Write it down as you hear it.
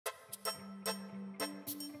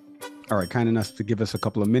All right, kind enough to give us a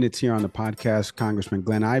couple of minutes here on the podcast. Congressman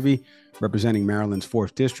Glenn Ivey, representing Maryland's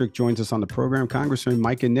 4th District, joins us on the program. Congressman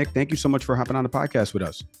Mike and Nick, thank you so much for hopping on the podcast with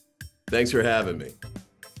us. Thanks for having me.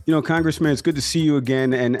 You know, Congressman, it's good to see you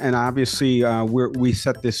again. And obviously, we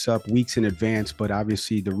set this up weeks in advance, but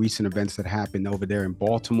obviously the recent events that happened over there in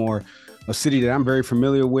Baltimore, a city that I'm very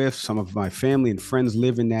familiar with. Some of my family and friends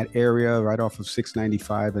live in that area right off of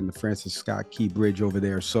 695 and the Francis Scott Key Bridge over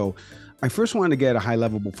there. So I first wanted to get a high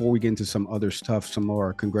level before we get into some other stuff, some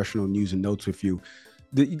more congressional news and notes with you.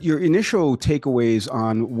 Your initial takeaways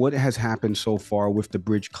on what has happened so far with the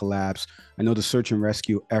bridge collapse. I know the search and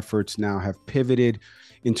rescue efforts now have pivoted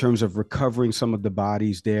in terms of recovering some of the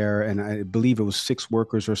bodies there. And I believe it was 6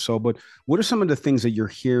 workers or so. But what are some of the things that you're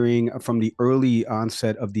hearing from the early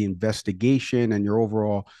onset of the investigation and your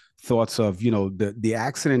overall thoughts of, you know, the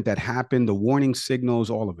accident that happened, the warning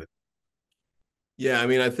signals, all of it? Yeah, I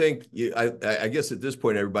mean, I think, I guess at this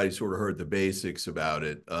point, everybody sort of heard the basics about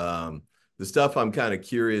it. The stuff I'm kind of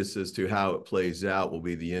curious as to how it plays out will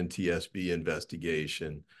be the NTSB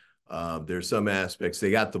investigation. There's some aspects,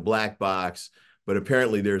 they got the black box, but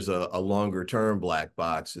apparently there's a longer term black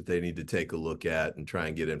box that they need to take a look at and try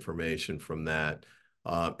and get information from that.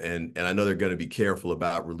 And I know they're going to be careful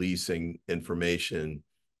about releasing information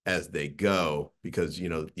as they go, because, you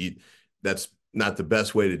know, that's not the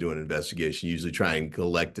best way to do an investigation. You usually try and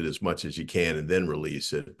collect it as much as you can and then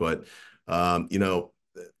release it. But, you know,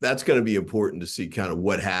 that's going to be important to see kind of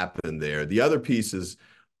what happened there. The other pieces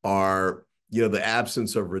are, you know, the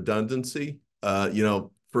absence of redundancy.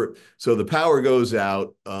 So the power goes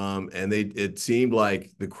out, and it seemed like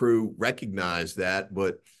the crew recognized that,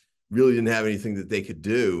 but really didn't have anything that they could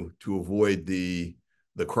do to avoid the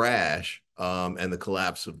crash and the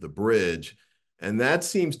collapse of the bridge. And that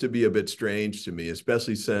seems to be a bit strange to me,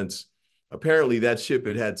 especially since apparently that ship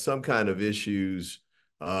had had some kind of issues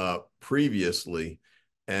previously.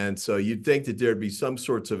 And so you'd think that there'd be some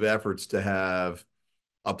sorts of efforts to have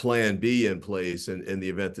a plan B in place in the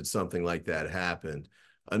event that something like that happened.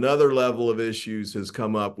 Another level of issues has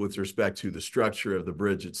come up with respect to the structure of the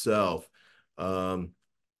bridge itself. I'm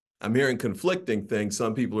hearing conflicting things.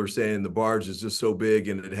 Some people are saying the barge is just so big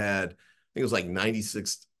and it had, I think it was like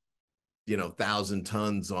 96 1,000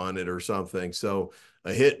 tons on it or something. So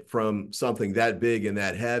a hit from something that big and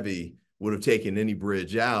that heavy would have taken any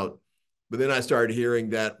bridge out. But then I started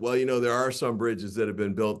hearing that, well, you know, there are some bridges that have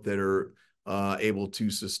been built that are able to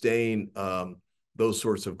sustain those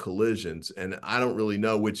sorts of collisions. And I don't really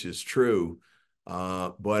know which is true.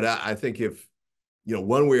 But I think if, you know,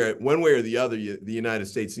 one way or the other, the United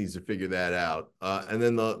States needs to figure that out. And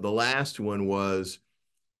then the last one was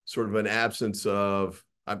sort of an absence of,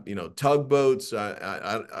 you know, tugboats.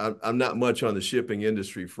 I'm not much on the shipping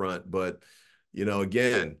industry front, but, you know,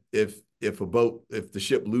 again, if the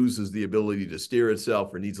ship loses the ability to steer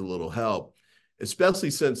itself or needs a little help,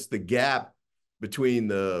 especially since the gap between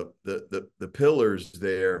the pillars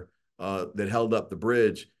there that held up the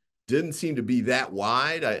bridge didn't seem to be that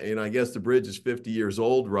wide. I guess the bridge is 50 years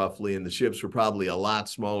old roughly, and the ships were probably a lot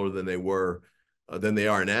smaller than they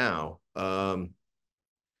are now.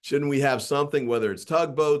 Shouldn't we have something, whether it's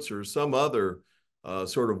tugboats or some other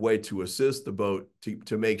sort of way to assist the boat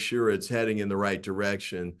to make sure it's heading in the right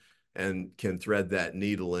direction and can thread that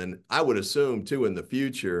needle? And I would assume too, in the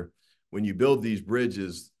future, when you build these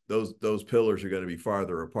bridges, those pillars are going to be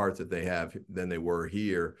farther apart than they were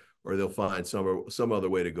here, or they'll find some other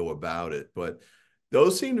way to go about it. But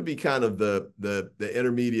those seem to be kind of the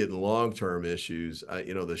intermediate and long-term issues.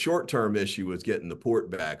 You know, the short-term issue was getting the port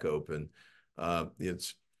back open.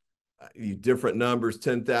 It's different numbers,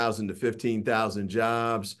 10,000 to 15,000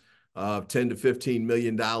 jobs, $10 to $15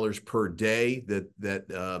 million per day that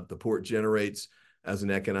the port generates as an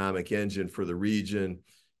economic engine for the region.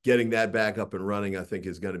 Getting that back up and running, I think,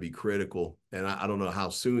 is going to be critical. And I don't know how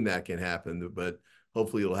soon that can happen, but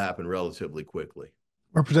hopefully it'll happen relatively quickly.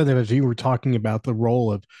 Representative, as you were talking about the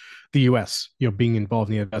role of the U.S., you know, being involved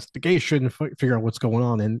in the investigation, figure out what's going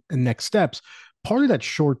on and next steps, part of that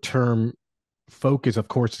short-term focus, of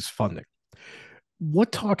course, is funding.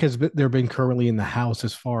 What talk has there been currently in the House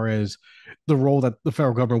as far as the role that the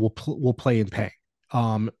federal government will play in paying?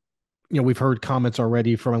 You know, we've heard comments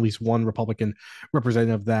already from at least one Republican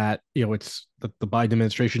representative that, you know, it's that the Biden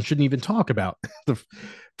administration shouldn't even talk about the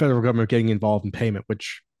federal government getting involved in payment,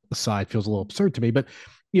 which aside feels a little absurd to me. But,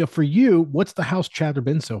 you know, for you, what's the House chatter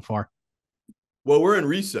been so far? Well, we're in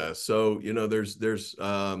recess, so, you know, there's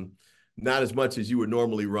not as much as you would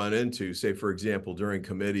normally run into, say, for example, during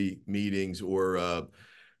committee meetings or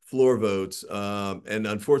floor votes. And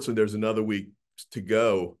unfortunately, there's another week to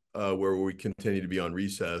go where we continue to be on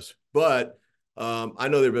recess. But I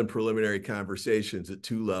know there have been preliminary conversations at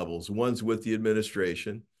two levels. One's with the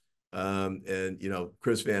administration, and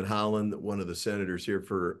Chris Van Hollen, one of the senators here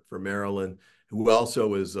for Maryland, who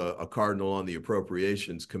also is a cardinal on the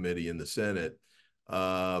Appropriations Committee in the Senate,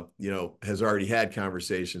 has already had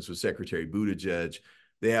conversations with Secretary Buttigieg.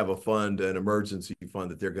 They have a fund, an emergency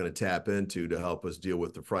fund that they're going to tap into to help us deal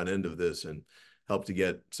with the front end of this and help to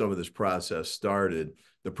get some of this process started.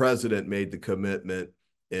 The president made the commitment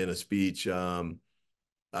in a speech. I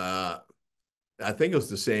think it was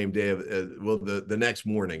the same day the next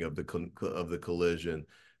morning of the collision,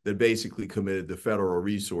 that basically committed the federal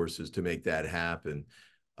resources to make that happen.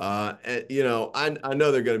 I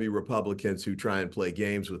know there are going to be Republicans who try and play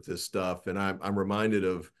games with this stuff, and I'm reminded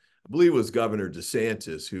of, I believe it was Governor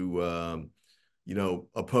DeSantis who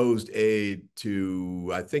opposed aid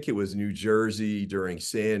to, I think it was New Jersey during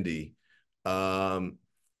Sandy, and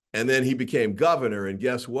then he became governor, and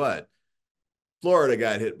guess what? Florida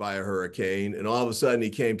got hit by a hurricane, and all of a sudden he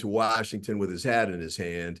came to Washington with his hat in his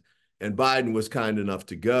hand, and Biden was kind enough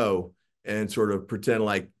to go and sort of pretend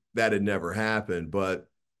like that had never happened. But,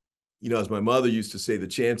 as my mother used to say, the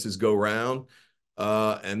chances go round.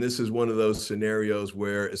 And this is one of those scenarios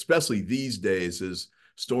where, especially these days, as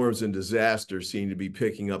storms and disasters seem to be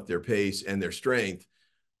picking up their pace and their strength,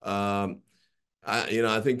 I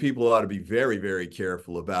think people ought to be very, very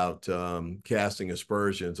careful about casting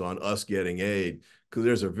aspersions on us getting aid, because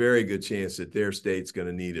there's a very good chance that their state's going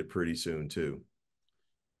to need it pretty soon too.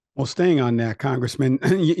 Well, staying on that, Congressman,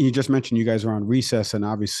 you just mentioned you guys are on recess, and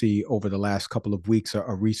obviously over the last couple of weeks,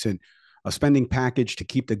 a recent spending package to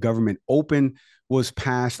keep the government open was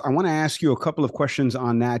passed. I want to ask you a couple of questions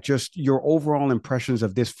on that, just your overall impressions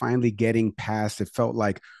of this finally getting passed. It felt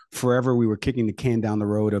like forever we were kicking the can down the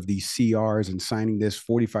road of these CRs and signing this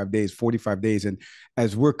 45 days, 45 days. And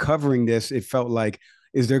as we're covering this, it felt like,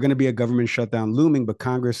 is there going to be a government shutdown looming? But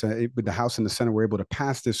Congress, with the House and the Senate, were able to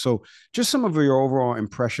pass this. So just some of your overall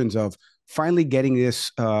impressions of finally getting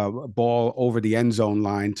this ball over the end zone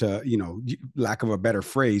line, to, lack of a better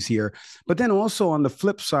phrase here. But then also on the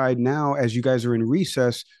flip side, now, as you guys are in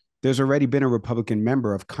recess, there's already been a Republican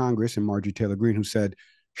member of Congress, and Marjorie Taylor Greene, who said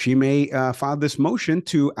she may file this motion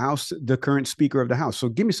to oust the current Speaker of the House. So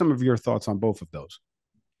give me some of your thoughts on both of those.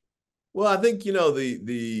 Well, I think,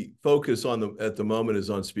 the focus at the moment is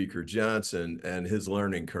on Speaker Johnson and his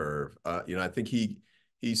learning curve. I think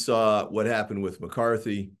he saw what happened with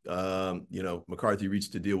McCarthy. McCarthy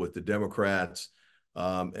reached a deal with the Democrats,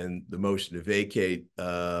 and the motion to vacate.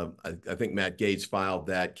 I think Matt Gaetz filed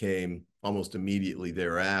that, came almost immediately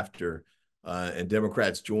thereafter, and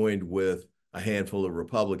Democrats joined with a handful of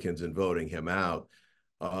Republicans in voting him out.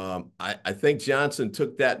 I think Johnson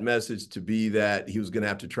took that message to be that he was going to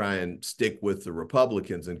have to try and stick with the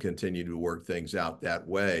Republicans and continue to work things out that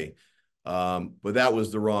way. But that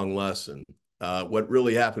was the wrong lesson. What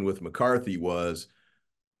really happened with McCarthy was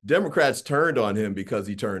Democrats turned on him because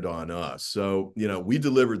he turned on us. So, we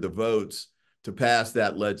delivered the votes to pass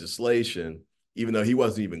that legislation, even though he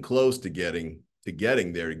wasn't even close to getting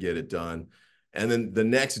there to get it done. And then the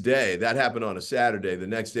next day, that happened on a Saturday, the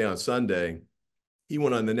next day on Sunday, he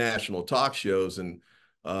went on the national talk shows and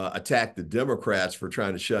attacked the Democrats for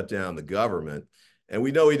trying to shut down the government. And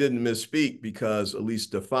we know he didn't misspeak, because Elise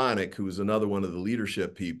Stefanik, who was another one of the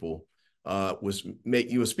leadership people,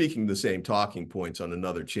 he was speaking the same talking points on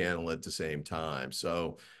another channel at the same time.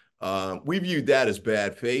 So we viewed that as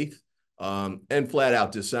bad faith and flat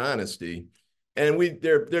out dishonesty. And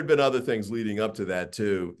there'd been other things leading up to that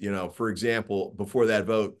too. For example, before that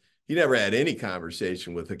vote, he never had any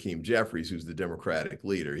conversation with Hakeem Jeffries, who's the Democratic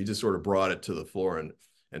leader. He just sort of brought it to the floor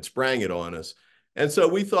and sprang it on us. And so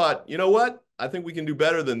we thought, you know what? I think we can do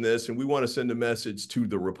better than this. And we want to send a message to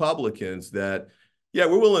the Republicans that, yeah,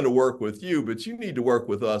 we're willing to work with you, but you need to work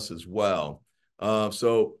with us as well.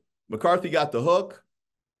 So McCarthy got the hook.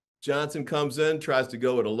 Johnson comes in, tries to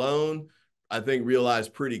go it alone. I think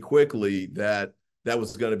realized pretty quickly that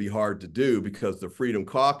was going to be hard to do, because the Freedom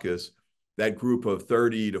Caucus, that group of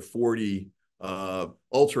 30 to 40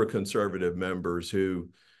 ultra-conservative members who,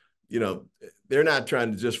 they're not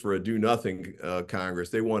trying to just for a do-nothing Congress.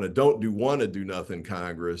 They want to do nothing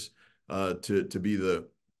Congress to be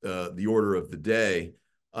the order of the day.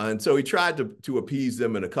 And so he tried to appease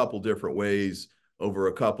them in a couple different ways over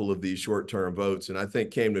a couple of these short-term votes, and I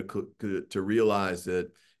think came to realize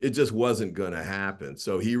that it just wasn't going to happen.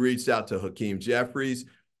 So he reached out to Hakeem Jeffries,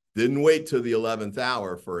 didn't wait till the 11th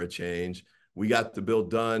hour for a change. We got the bill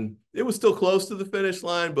done. It was still close to the finish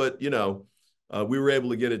line, but, we were able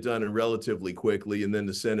to get it done relatively quickly, and then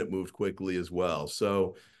the Senate moved quickly as well.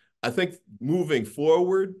 So I think moving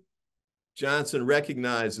forward, Johnson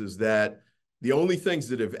recognizes that the only things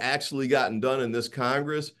that have actually gotten done in this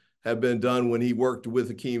Congress have been done when he worked with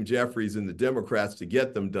Hakeem Jeffries and the Democrats to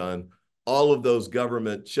get them done. All of those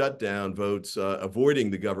government shutdown votes,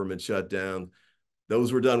 avoiding the government shutdown,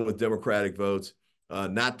 those were done with Democratic votes.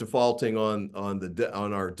 Not defaulting on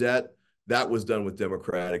our debt, that was done with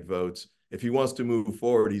Democratic votes. If he wants to move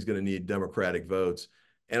forward, he's going to need Democratic votes,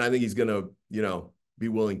 and I think he's going to, be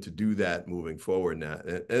willing to do that moving forward now.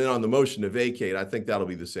 And then on the motion to vacate, I think that'll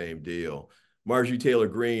be the same deal. Marjorie Taylor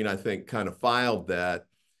Greene, I think, kind of filed that,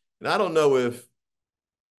 and I don't know if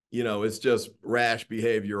it's just rash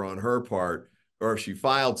behavior on her part, or if she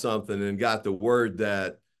filed something and got the word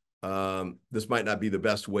that this might not be the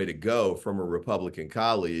best way to go from her Republican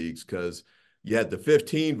colleagues, because you had the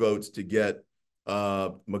 15 votes to get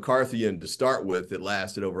McCarthy in to start with. It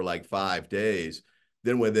lasted over like 5 days.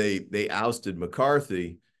 Then when they ousted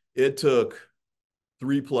McCarthy, it took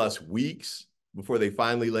 3+ weeks before they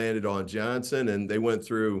finally landed on Johnson. And they went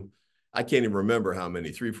through, I can't even remember how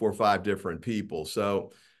many, 3, 4, 5 different people.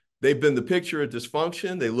 So they've been the picture of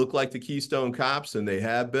dysfunction. They look like the Keystone Cops, and they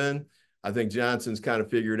have been. I think Johnson's kind of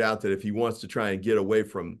figured out that if he wants to try and get away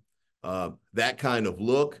from that kind of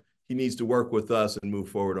look, he needs to work with us and move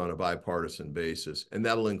forward on a bipartisan basis. And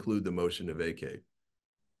that'll include the motion to vacate.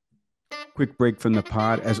 Quick break from the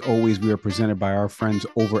pod. As always, we are presented by our friends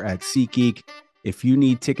over at SeatGeek. If you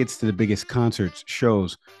need tickets to the biggest concerts,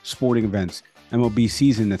 shows, sporting events, MLB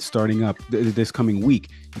season that's starting up this coming week,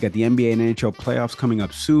 you got the NBA and NHL playoffs coming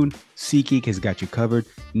up soon, SeatGeek has got you covered.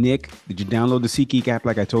 Nick, did you download the SeatGeek app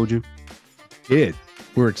like I told you? Did.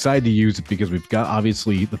 We're excited to use it because we've got,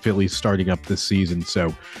 obviously, the Phillies starting up this season.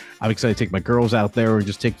 So I'm excited to take my girls out there and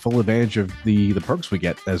just take full advantage of the perks we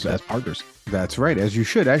get as partners. That's right, as you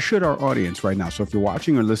should, as should our audience right now. So if you're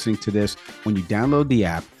watching or listening to this, when you download the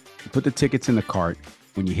app, you put the tickets in the cart.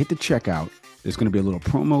 When you hit the checkout, there's going to be a little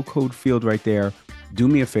promo code field right there. Do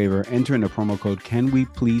me a favor, enter in the promo code, "Can we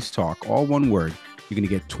please talk?" All one word. You're going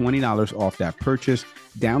to get $20 off that purchase.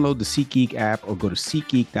 Download the SeatGeek app or go to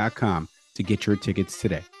SeatGeek.com to get your tickets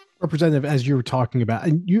today. Representative, as you were talking about,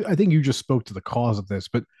 and I think you just spoke to the cause of this,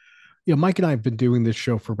 but Mike and I have been doing this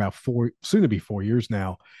show for about soon to be 4 years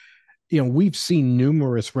now. We've seen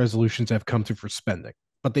numerous resolutions that have come through for spending,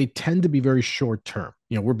 but they tend to be very short term.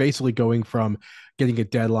 We're basically going from getting a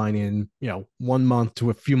deadline in, 1 month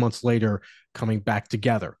to a few months later, coming back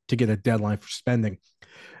together to get a deadline for spending.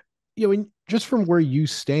 And just from where you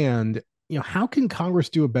stand, how can Congress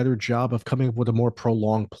do a better job of coming up with a more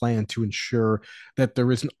prolonged plan to ensure that there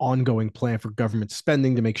is an ongoing plan for government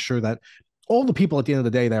spending to make sure that all the people at the end of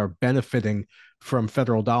the day that are benefiting from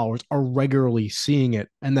federal dollars are regularly seeing it,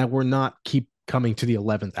 and that we're not keep coming to the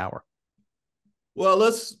 11th hour? Well,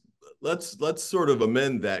 let's sort of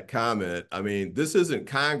amend that comment. I mean, this isn't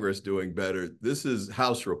Congress doing better. This is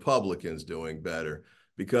House Republicans doing better,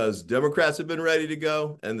 because Democrats have been ready to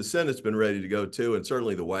go, and the Senate's been ready to go too, and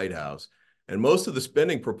certainly the White House. And most of the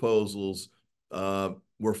spending proposals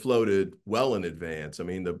were floated well in advance. I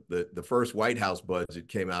mean, the first White House budget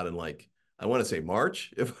came out in, like, I want to say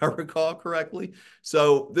March, if I recall correctly.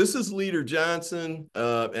 So this is Leader Johnson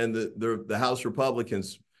and the House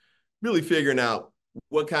Republicans really figuring out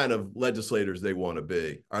what kind of legislators they want to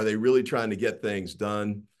be. Are they really trying to get things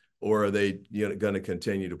done, or are they going to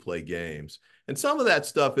continue to play games? And some of that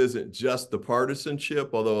stuff isn't just the partisanship,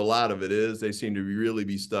 although a lot of it is. They seem to really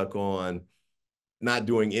be stuck on not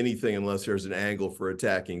doing anything unless there's an angle for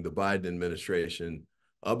attacking the Biden administration.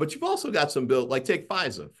 But you've also got some bills, like take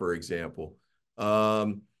FISA, for example.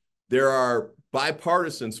 There are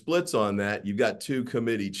bipartisan splits on that. You've got 2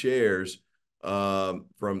 committee chairs from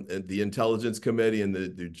the Intelligence Committee and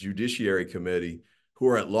the Judiciary Committee who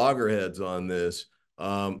are at loggerheads on this.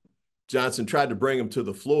 Johnson tried to bring them to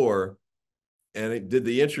the floor, and it did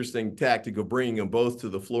the interesting tactic of bringing them both to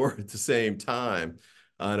the floor at the same time.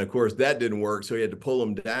 And of course, that didn't work, so he had to pull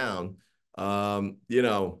them down.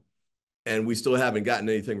 And we still haven't gotten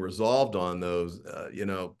anything resolved on those.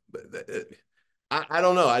 I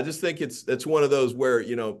don't know. I just think it's one of those where,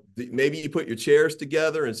 maybe you put your chairs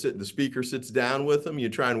together and the speaker sits down with them. You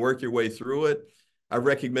try and work your way through it. I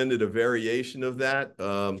recommended a variation of that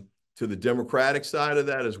to the Democratic side of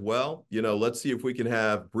that as well. Let's see if we can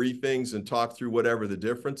have briefings and talk through whatever the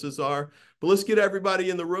differences are. But let's get everybody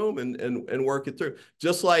in the room and work it through,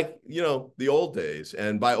 just like, the old days.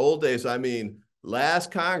 And by old days, I mean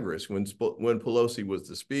last Congress, when Pelosi was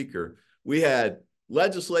the speaker, we had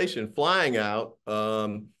legislation flying out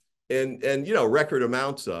and record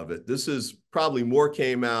amounts of it. This is probably more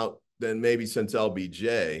came out than maybe since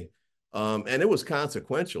LBJ. And it was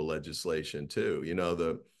consequential legislation too.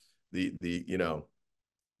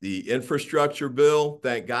 The infrastructure bill,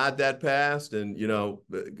 thank God that passed, and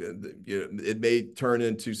it may turn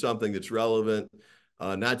into something that's relevant,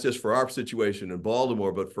 not just for our situation in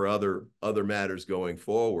Baltimore, but for other matters going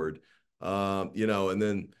forward. And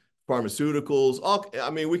then pharmaceuticals.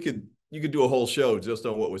 You could do a whole show just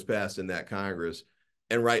on what was passed in that Congress,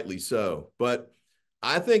 and rightly so. But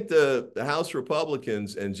I think the House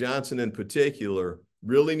Republicans, and Johnson in particular,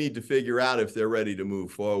 really need to figure out if they're ready to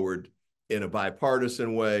move forward in a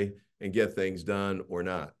bipartisan way and get things done or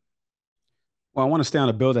not. Well, I want to stay on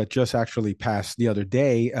a bill that just actually passed the other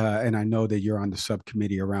day, and I know that you're on the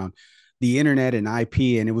subcommittee around the internet and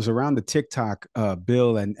IP, and it was around the TikTok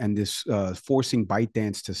bill and this forcing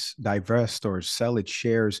ByteDance to divest or sell its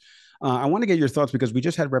shares. I want to get your thoughts because we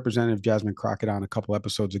just had Representative Jasmine Crockett on a couple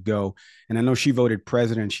episodes ago, and I know she voted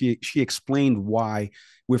president. She explained why,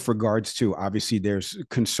 with regards to obviously there's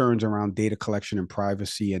concerns around data collection and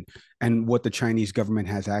privacy and what the Chinese government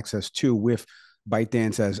has access to with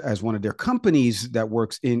ByteDance as one of their companies that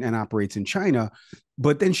works in and operates in China.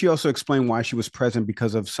 But then she also explained why she was present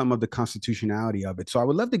because of some of the constitutionality of it. So I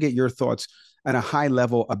would love to get your thoughts at a high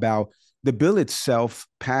level about the bill itself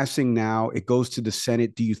passing now. It goes to the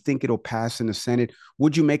Senate. Do you think it'll pass in the Senate?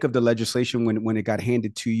 What'd you make of the legislation when it got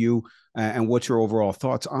handed to you? And what's your overall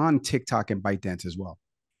thoughts on TikTok and ByteDance as well?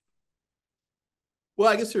 Well,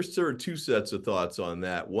 I guess there's sort of two sets of thoughts on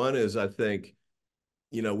that. One is, I think,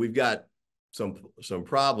 we've got some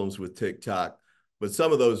problems with TikTok, but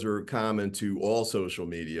some of those are common to all social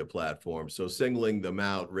media platforms. So singling them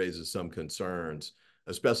out raises some concerns,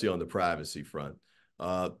 especially on the privacy front.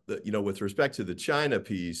 With respect to the China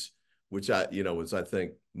piece, which was, I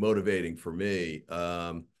think, motivating for me,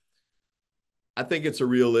 I think it's a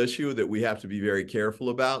real issue that we have to be very careful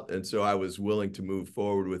about. And so I was willing to move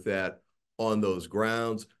forward with that on those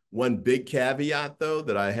grounds. One big caveat, though,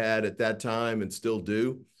 that I had at that time and still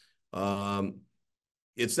do,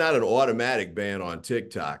 it's not an automatic ban on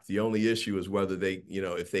TikTok. The only issue is whether they,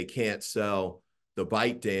 if they can't sell the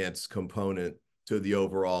ByteDance component to the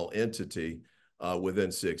overall entity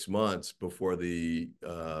within 6 months before the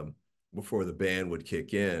ban would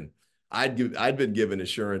kick in. I'd been given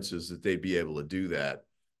assurances that they'd be able to do that.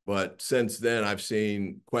 But since then, I've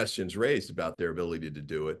seen questions raised about their ability to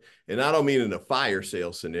do it. And I don't mean in a fire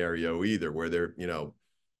sale scenario either, where they're,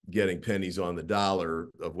 getting pennies on the dollar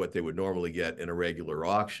of what they would normally get in a regular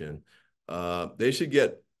auction. They should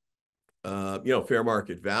get, fair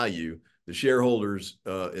market value. The shareholders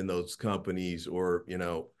in those companies, or,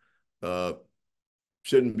 they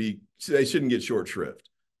shouldn't get short shrift.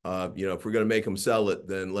 If we're going to make them sell it,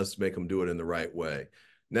 then let's make them do it in the right way.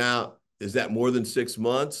 Now, is that more than 6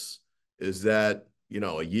 months? Is that,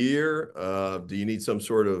 a year? Do you need some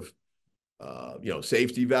sort of,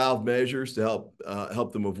 safety valve measures to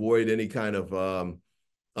help them avoid any kind of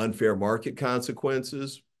unfair market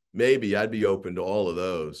consequences? Maybe. I'd be open to all of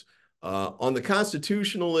those. On the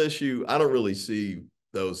constitutional issue, I don't really see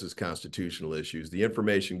those as constitutional issues. The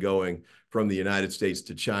information going from the United States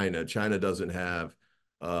to China doesn't have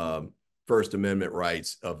First Amendment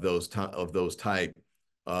rights of those type,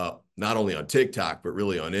 not only on TikTok, but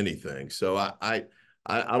really on anything. So I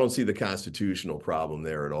don't see the constitutional problem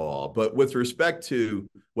there at all. But with respect to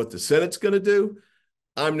what the Senate's going to do,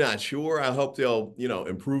 I'm not sure. I hope they'll,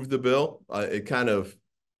 improve the bill. It kind of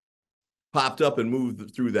popped up and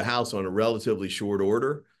moved through the House on a relatively short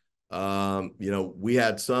order. We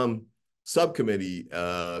had some subcommittee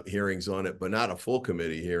hearings on it, but not a full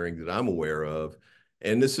committee hearing that I'm aware of.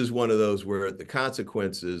 And this is one of those where the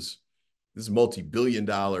consequences, this is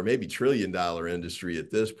multi-billion-dollar, maybe trillion-dollar industry at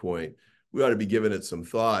this point. We ought to be giving it some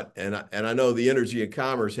thought. And I know the Energy and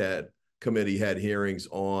Commerce Committee had hearings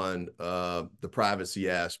on the privacy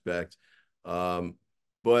aspect.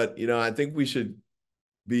 But, I think we should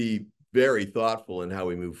be very thoughtful in how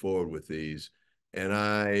we move forward with these. And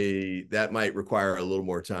that might require a little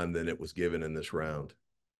more time than it was given in this round.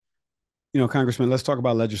 Congressman, let's talk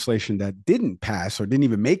about legislation that didn't pass or didn't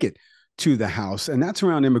even make it to the House, and that's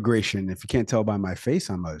around immigration. If you can't tell by my face,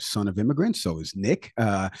 I'm a son of immigrants. So is Nick.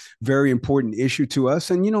 Very important issue to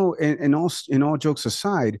us. And in all jokes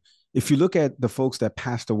aside, if you look at the folks that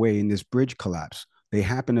passed away in this bridge collapse, they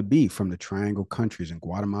happen to be from the Triangle countries in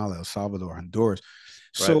Guatemala, El Salvador, Honduras.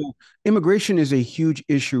 So right. Immigration is a huge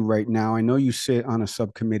issue right now. I know you sit on a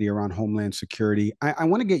subcommittee around Homeland Security. I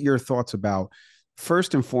want to get your thoughts about,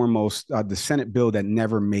 first and foremost, the Senate bill that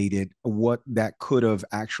never made it, what that could have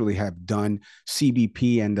actually have done.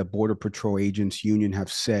 CBP and the Border Patrol Agents Union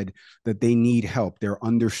have said that they need help. They're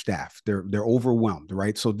understaffed. They're overwhelmed,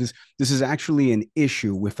 right? So this is actually an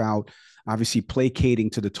issue without obviously placating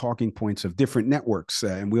to the talking points of different networks,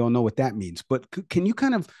 and we all know what that means. But can you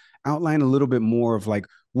kind of outline a little bit more of like,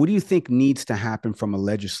 what do you think needs to happen from a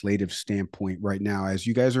legislative standpoint right now as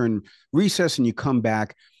you guys are in recess and you come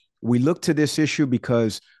back? We look to this issue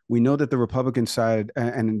because we know that the Republican side,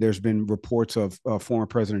 and there's been reports of former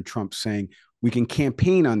President Trump saying we can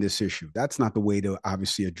campaign on this issue. That's not the way to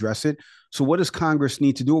obviously address it. So what does Congress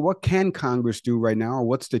need to do? What can Congress do right now? Or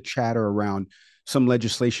what's the chatter around some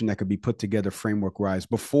legislation that could be put together framework-wise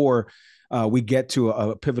before we get to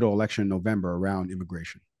a pivotal election in November around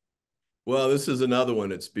immigration? Well, this is another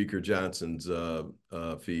one at Speaker Johnson's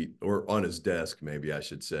feet, or on his desk, maybe I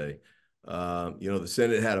should say. The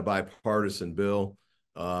Senate had a bipartisan bill.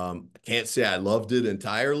 I can't say I loved it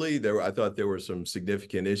entirely. I thought there were some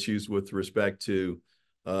significant issues with respect to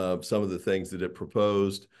some of the things that it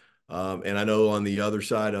proposed. And I know on the other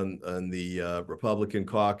side, on the Republican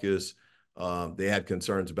caucus, they had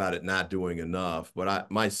concerns about it not doing enough.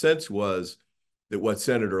 But my sense was that what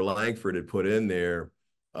Senator Langford had put in there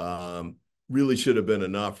really should have been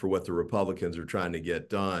enough for what the Republicans are trying to get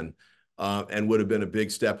done, and would have been a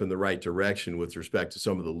big step in the right direction with respect to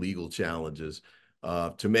some of the legal challenges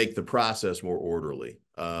to make the process more orderly.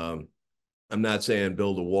 I'm not saying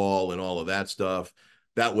build a wall and all of that stuff.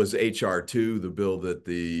 That was H.R. 2, the bill that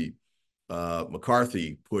the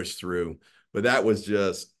McCarthy pushed through, but that was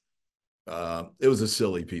just, it was a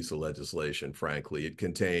silly piece of legislation, frankly. It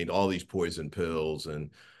contained all these poison pills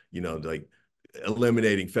and, like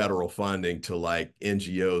eliminating federal funding to like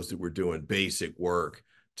NGOs that were doing basic work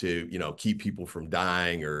to, keep people from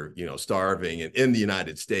dying or, starving in the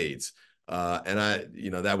United States. And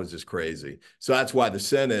that was just crazy. So that's why the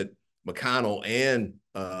Senate, McConnell and,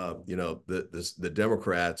 the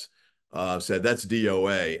Democrats said that's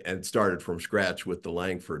DOA and started from scratch with the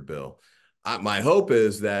Langford bill. My hope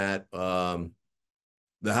is that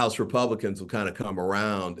the House Republicans will kind of come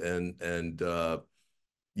around and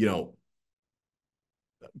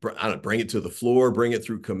bring it to the floor, bring it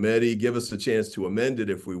through committee, give us a chance to amend it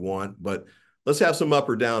if we want, but let's have some up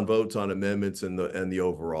or down votes on amendments and the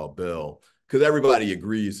overall bill, because everybody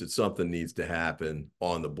agrees that something needs to happen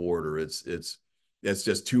on the border. It's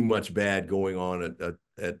just too much bad going on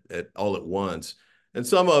at all at once, and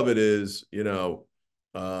some of it is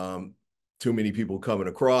too many people coming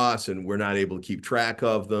across, and we're not able to keep track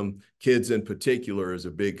of them. Kids in particular is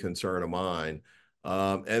a big concern of mine.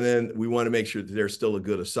 And then we want to make sure that there's still a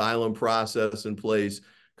good asylum process in place,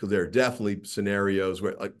 because there are definitely scenarios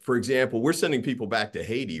where, like, for example, we're sending people back to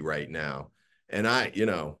Haiti right now. And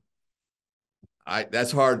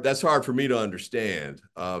that's hard for me to understand,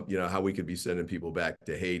 how we could be sending people back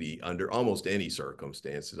to Haiti under almost any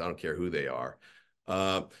circumstances. I don't care who they are.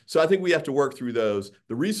 So I think we have to work through those.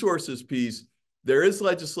 The resources piece, there is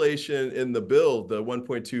legislation in the bill, the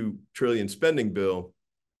 1.2 trillion spending bill,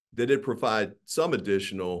 that did provide some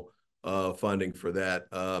additional funding for that.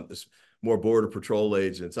 More Border Patrol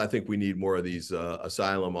agents. I think we need more of these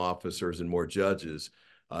asylum officers and more judges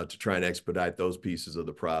to try and expedite those pieces of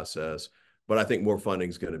the process. But I think more funding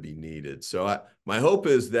is going to be needed. So my hope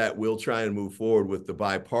is that we'll try and move forward with the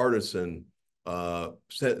bipartisan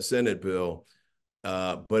Senate bill.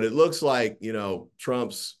 But it looks like,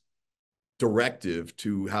 Trump's directive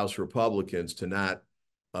to House Republicans to not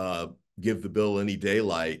give the bill any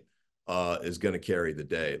daylight is going to carry the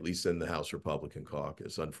day, at least in the House Republican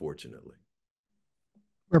caucus, unfortunately.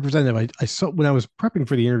 Representative, I saw when I was prepping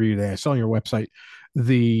for the interview today, I saw on your website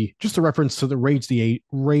just a reference to the Raise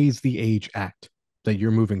the Age Act that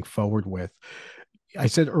you're moving forward with. I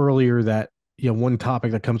said earlier that one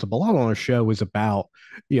topic that comes up a lot on our show is about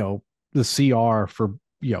the CR for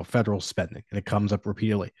federal spending, and it comes up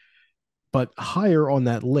repeatedly. But higher on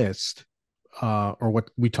that list, or what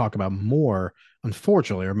we talk about more,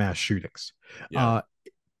 unfortunately, are mass shootings. Yeah.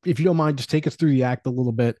 If you don't mind, just take us through the act a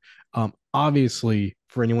little bit. Obviously,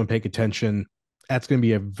 for anyone paying attention, that's going to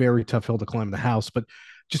be a very tough hill to climb in the House. But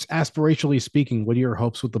just aspirationally speaking, what are your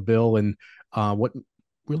hopes with the bill, and what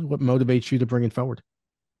motivates you to bring it forward?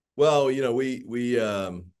 Well, we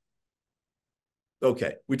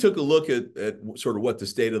took a look at sort of what the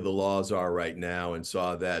state of the laws are right now, and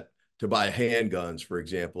saw that to buy handguns, for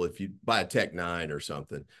example, if you buy a Tech 9 or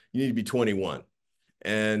something, you need to be 21.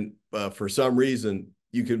 And for some reason,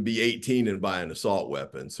 you can be 18 and buy an assault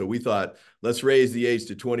weapon. So we thought, let's raise the age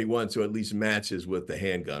to 21 so at least matches with the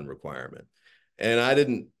handgun requirement. And I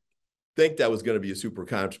didn't think that was going to be a super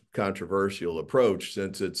controversial approach,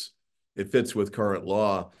 since it fits with current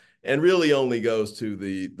law and really only goes to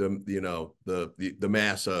the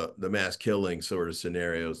mass killing sort of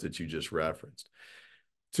scenarios that you just referenced.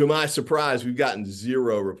 To my surprise, we've gotten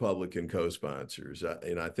 0 Republican co-sponsors.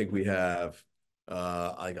 I think we have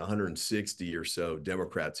like 160 or so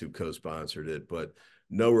Democrats who co-sponsored it, but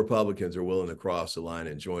no Republicans are willing to cross the line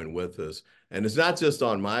and join with us. And it's not just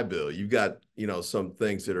on my bill. You've got, some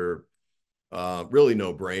things that are really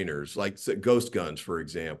no-brainers, like ghost guns, for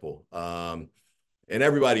example. And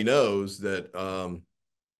everybody knows that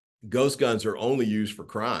ghost guns are only used for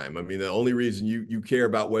crime. I mean, the only reason you care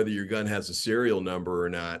about whether your gun has a serial number or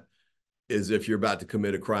not is if you're about to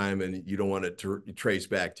commit a crime and you don't want it to trace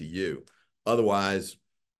back to you. Otherwise,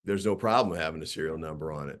 there's no problem having a serial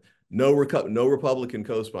number on it. No Republican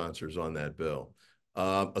co-sponsors on that bill.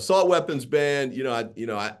 Assault weapons ban,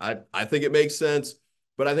 I think it makes sense,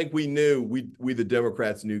 but I think we the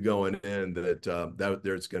Democrats knew going in that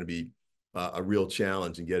there's going to be a real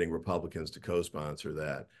challenge in getting Republicans to co-sponsor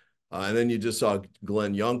that. And then you just saw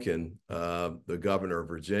Glenn Youngkin, the governor of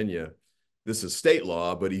Virginia. This is state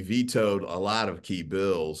law, but he vetoed a lot of key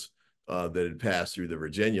bills that had passed through the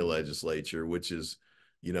Virginia legislature, which is,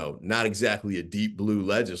 not exactly a deep blue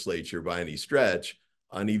legislature by any stretch.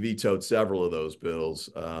 And he vetoed several of those bills.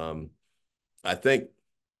 I think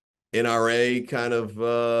NRA kind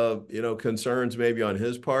of, concerns maybe on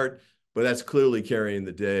his part, but that's clearly carrying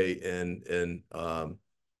the day in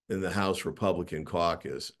the House Republican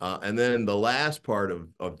caucus. And then the last part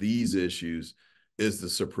of these issues is the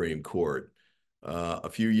Supreme Court. A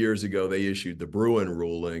few years ago, they issued the Bruin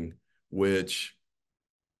ruling, which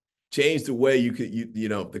changed the way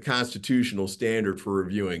the constitutional standard for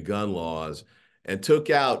reviewing gun laws, and took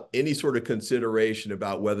out any sort of consideration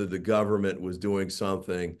about whether the government was doing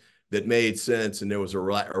something that made sense and there was a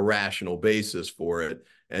rational basis for it,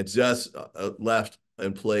 and just left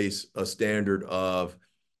in place a standard of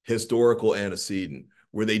historical antecedent.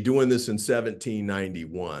 Were they doing this in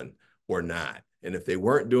 1791 or not? And if they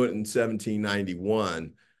weren't doing it in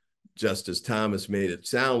 1791, Justice Thomas made it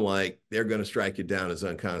sound like they're going to strike it down as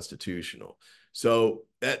unconstitutional. So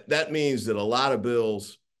that means that a lot of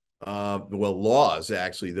bills, laws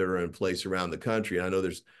actually that are in place around the country. And I know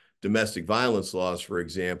there's domestic violence laws, for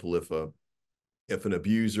example, if an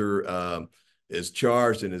abuser is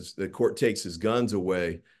charged and the court takes his guns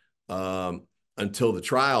away until the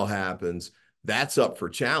trial happens, that's up for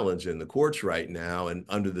challenge in the courts right now. And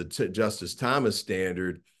under the Justice Thomas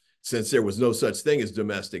standard, since there was no such thing as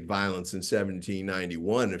domestic violence in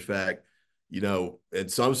 1791, in fact, in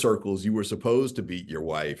some circles, you were supposed to beat your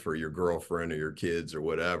wife or your girlfriend or your kids or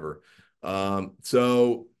whatever.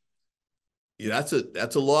 So that's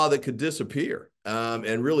a law that could disappear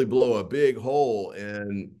and really blow a big hole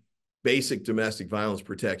in basic domestic violence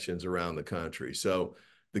protections around the country. So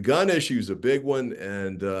the gun issue is a big one.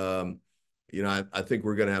 And, I think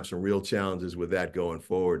we're going to have some real challenges with that going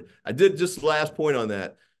forward. I did just the last point on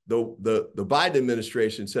that. The Biden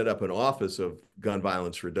administration set up an Office of Gun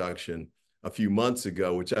Violence Reduction a few months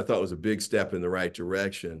ago, which I thought was a big step in the right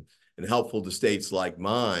direction and helpful to states like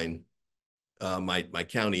mine, my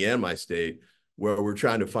county and my state, where we're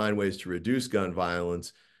trying to find ways to reduce gun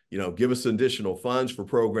violence. Give us additional funds for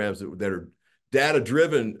programs that are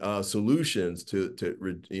data-driven solutions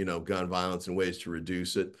to gun violence and ways to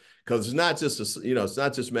reduce it. Because it's not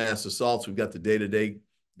just mass assaults. We've got the day-to-day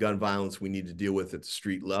gun violence we need to deal with at the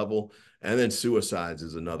street level, and then suicides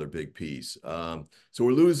is another big piece. So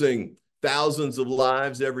we're losing thousands of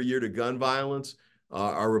lives every year to gun violence.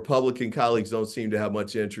 Our Republican colleagues don't seem to have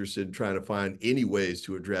much interest in trying to find any ways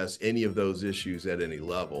to address any of those issues at any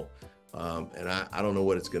level. And I don't know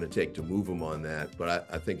what it's going to take to move them on that, but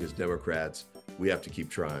I think as Democrats, we have to keep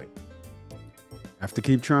trying. Have to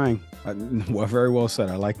keep trying. Well, very well said.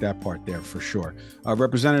 I like that part there for sure.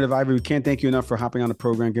 Representative Ivey, we can't thank you enough for hopping on the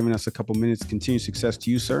program, giving us a couple minutes. Continued success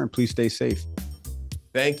to you, sir, and please stay safe.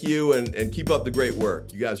 Thank you, and keep up the great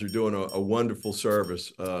work. You guys are doing a wonderful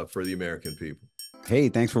service for the American people. Hey,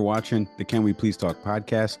 thanks for watching the Can We Please Talk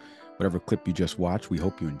podcast. Whatever clip you just watched, we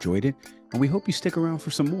hope you enjoyed it, and we hope you stick around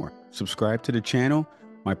for some more. Subscribe to the channel.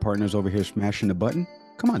 My partner's over here smashing the button.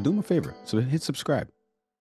 Come on, do him a favor. So hit subscribe.